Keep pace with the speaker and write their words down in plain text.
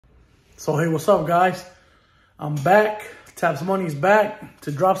So hey, what's up, guys? I'm back. Tapz Money's back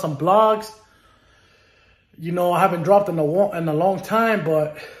to drop some vlogs. You know, I haven't dropped in a long time,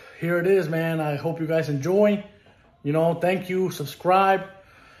 but here it is, man. I hope you guys enjoy. You know, thank you. Subscribe.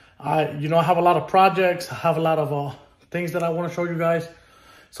 I have a lot of projects. I have a lot of things that I want to show you guys.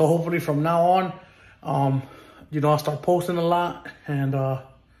 So hopefully from now on, I'll start posting a lot and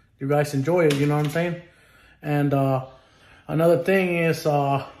you guys enjoy it. You know what I'm saying? And another thing is,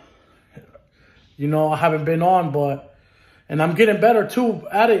 I haven't been on, and I'm getting better too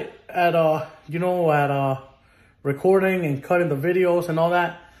at it, at recording and cutting the videos and all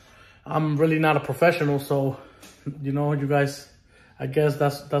that. I'm really not a professional, so, you guys, I guess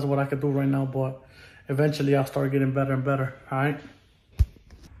that's what I could do right now, but eventually I'll start getting better and better, all right?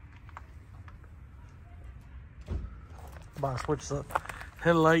 About to switch the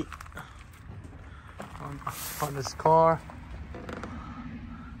headlight on this car.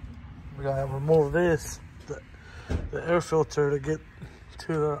 We gotta remove this, the air filter to get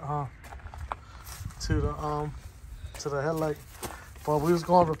to the headlight. But we was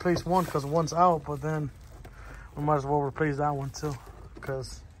gonna replace one because one's out, but then we might as well replace that one too,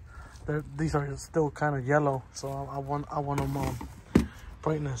 because these are still kind of yellow. So I want them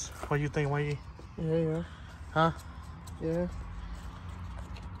brightness. What do you think, Mikey? Yeah. Huh? Yeah.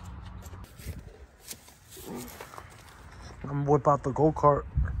 I'm gonna whip out the go-kart.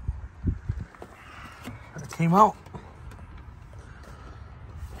 It came out.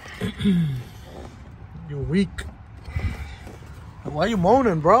 You're weak. Why are you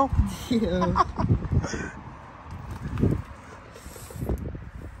moaning, bro? Yeah.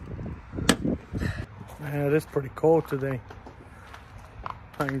 Man, it is pretty cold today.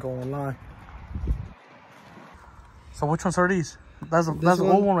 I ain't gonna lie. So which ones are these? That's the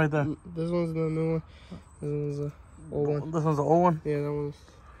old one right there. This one's the new one. This one's the old one. This one's the old one? Yeah, that one's...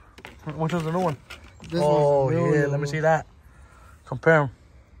 Which one's the new one? This oh, one's the new yeah, one. let me see that. Compare them.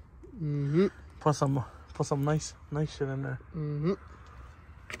 Mm-hmm. Put some nice shit in there. Mm-hmm.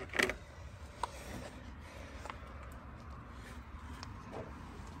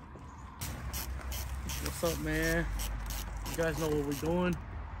 What's up, man? You guys know what we're doing.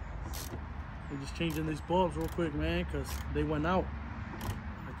 We're just changing these bulbs real quick, man, because they went out.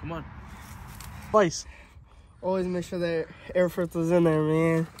 Right, come on. Vice. Always make sure that air filter's in there,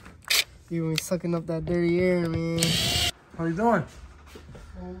 man. You be sucking up that dirty air, man. How you doing?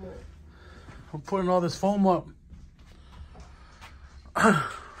 We're putting all this foam up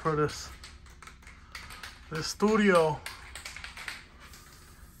for this studio.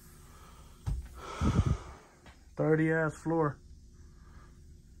 Dirty ass floor.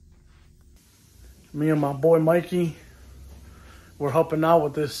 Me and my boy Mikey, we're helping out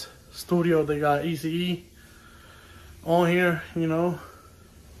with this studio. They got ECE on here,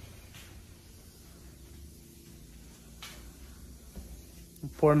 I'm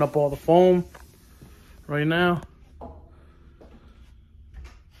pouring up all the foam right now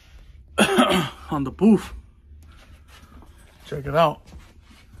on the booth. Check it out.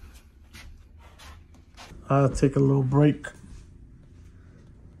 I'll take a little break.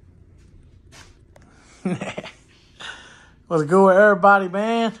 What's good with everybody,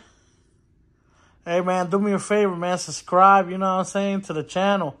 man? Hey, man, do me a favor, man. Subscribe, you know what I'm saying, to the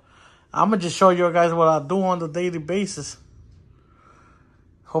channel. I'm going to just show you guys what I do on the daily basis.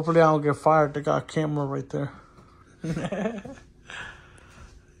 Hopefully I don't get fired. They got a camera right there. What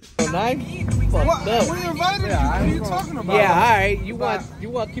are you talking about? Yeah, all right. You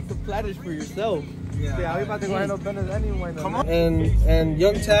want to keep the platters for yourself. Yeah, we about to go handle business anyway. Come on. And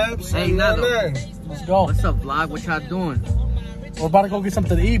Young Tapz. Hey, Nado. Let's go. What's up, vlog? What y'all doing? We're about to go get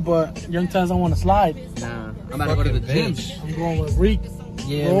something to eat, but Young Tapz don't want to slide. Nah, I'm about to go to the gym. I'm going with Reek.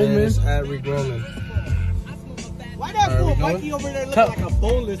 Yeah, Roman. man. It's at Rick Roman. Why that fool Mikey over there looking like a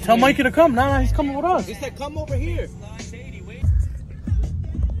boneless Tell man? Mikey to come. Nah, he's coming with us. He said, come over here.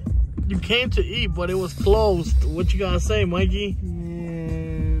 You came to eat, but it was closed. What you gotta say, Mikey?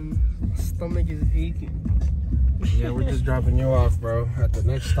 Man, my stomach is aching. Yeah, we're just dropping you off, bro, at the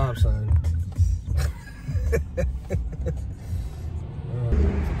next stop sign. I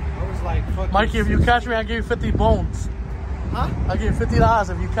was like, fuck Mikey, if you catch me, I'll give you 50 bones. Huh? I'll give you $50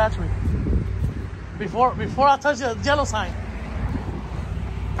 if you catch me. Before I touch the yellow sign.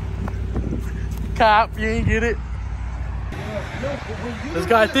 Cop, you ain't get it. This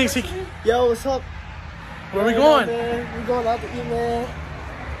guy thinks he... Yo, what's up? Where we going? We going out to eat, man.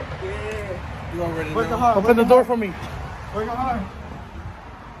 Yeah. You already Working know. hard. Open the door for me. Working hard.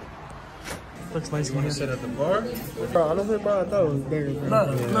 Looks nice. You want to sit at the bar? Bro, I don't think, bro, I thought it was bigger, bro.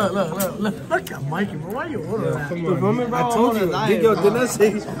 Look at Mikey, bro. Why you order that? Come on, bro. I told you. Didn't I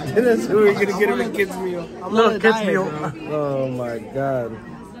say we were going to get him a kid's meal? Look, kids meal. Oh, my God.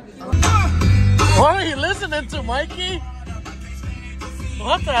 What are you listening to, Mikey?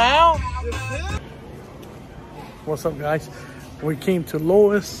 What the hell? What's up, guys? We came to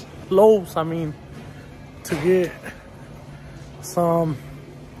Lowe's, to get some.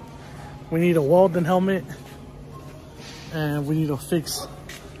 We need a welding helmet, and we need to fix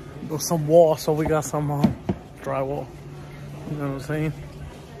some walls. So we got some drywall. You know what I'm saying?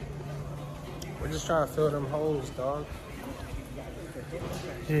 We're just trying to fill them holes, dog.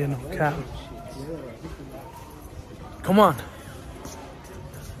 Yeah, no cap. Come on.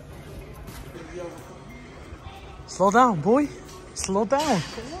 Slow down, boy. Slow down.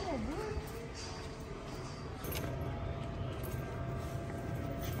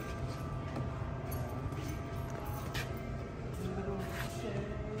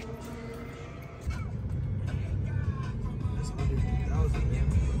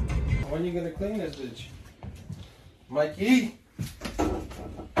 When you gonna clean this bitch? Mikey?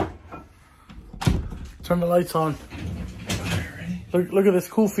 Turn the lights on. Look at this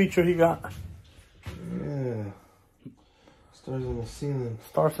cool feature he got. Yeah. Stars on the ceiling.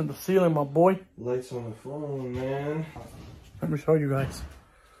 Stars in the ceiling, my boy. Lights on the phone, man. Let me show you guys.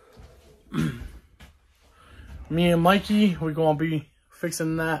 Me and Mikey, we're gonna be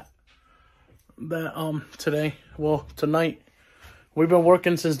fixing that today. Well, tonight. We've been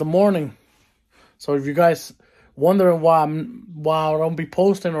working since the morning. So if you guys wondering why I don't be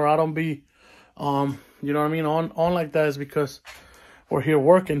posting or I don't be you know what I mean, on like that, is because we're here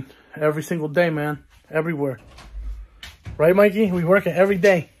working every single day, man. Everywhere. Right, Mikey? We working every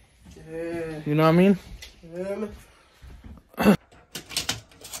day. Yeah. You know what I mean? Yeah, man.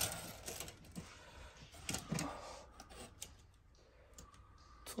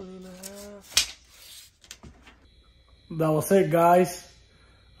 That was it, guys.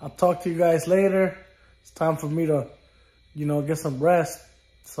 I'll talk to you guys later. It's time for me to, get some rest.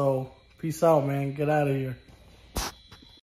 So, peace out, man. Get out of here.